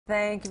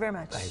Thank you very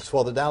much. Thanks.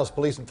 Well, the Dallas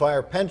Police and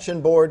Fire Pension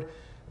Board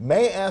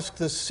may ask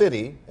the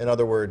city, in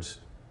other words,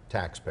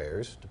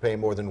 taxpayers, to pay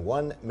more than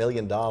 $1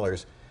 million.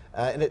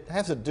 And it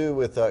has to do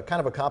with kind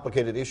of a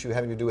complicated issue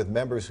having to do with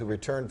members who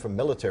returned from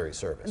military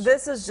service.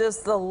 This is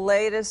just the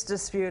latest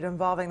dispute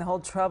involving the whole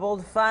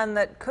troubled fund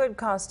that could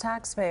cost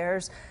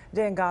taxpayers.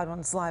 Dan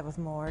Godwin's live with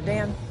more.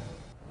 Dan.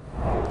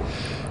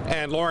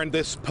 And Lauren,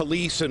 this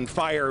police and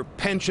fire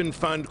pension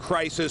fund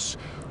crisis,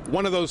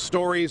 one of those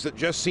stories that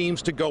just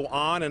seems to go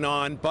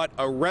on, but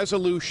a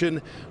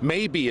resolution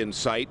may be in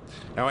sight.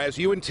 Now, as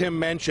you and Tim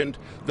mentioned,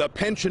 the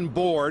pension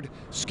board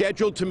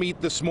scheduled to meet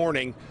this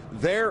morning.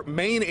 Their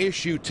main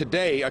issue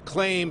today, a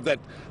claim that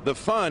the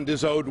fund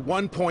is owed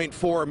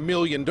 $1.4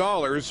 million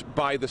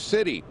by the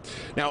city.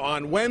 Now,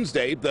 on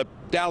Wednesday, the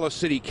Dallas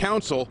City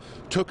Council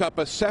took up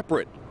a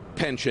separate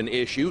pension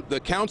issue.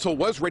 The council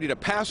was ready to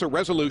pass a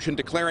resolution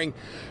declaring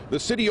the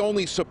city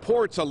only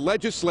supports a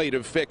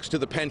legislative fix to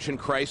the pension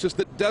crisis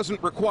that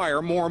doesn't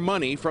require more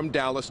money from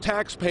Dallas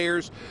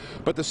taxpayers,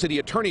 but the city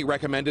attorney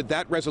recommended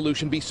that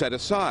resolution be set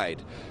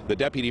aside. The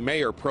deputy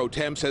mayor pro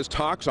tem says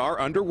talks are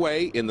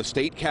underway in the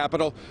state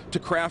capitol to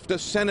craft a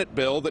Senate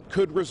bill that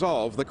could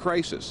resolve the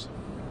crisis.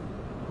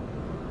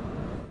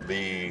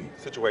 The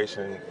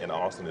situation in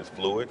Austin is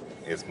fluid,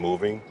 it's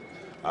moving.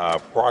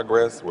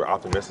 We're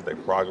optimistic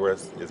that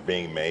progress is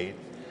being made,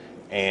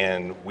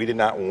 and we did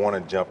not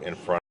want to jump in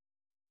front.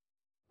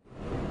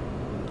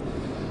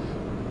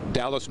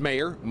 Dallas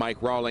Mayor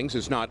Mike Rawlings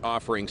is not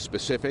offering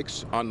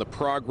specifics on the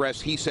progress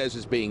he says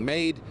is being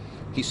made.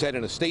 He said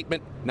in a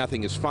statement,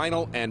 nothing is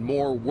final and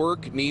more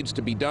work needs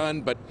to be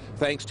done, but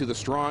thanks to the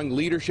strong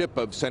leadership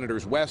of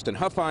Senators West and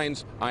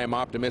Huffines, I am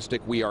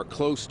optimistic we are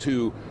close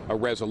to a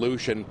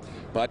resolution.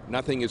 But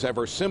nothing is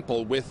ever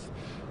simple with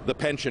the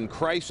pension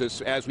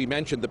crisis. As we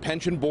mentioned, the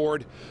pension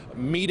board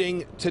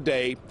meeting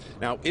today.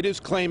 Now, it is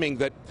claiming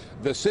that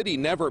the city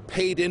never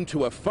paid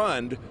into a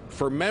fund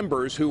for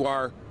members who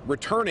are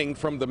returning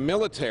from the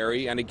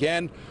military. And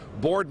again,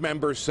 board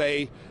members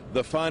say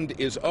the fund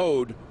is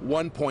owed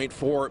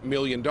 $1.4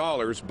 million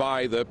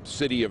by the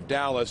city of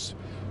Dallas.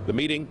 The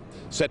meeting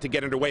set to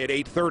get underway at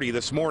 8:30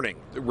 this morning.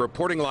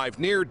 Reporting live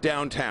near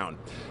downtown,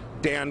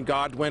 Dan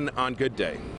Godwin on Good Day.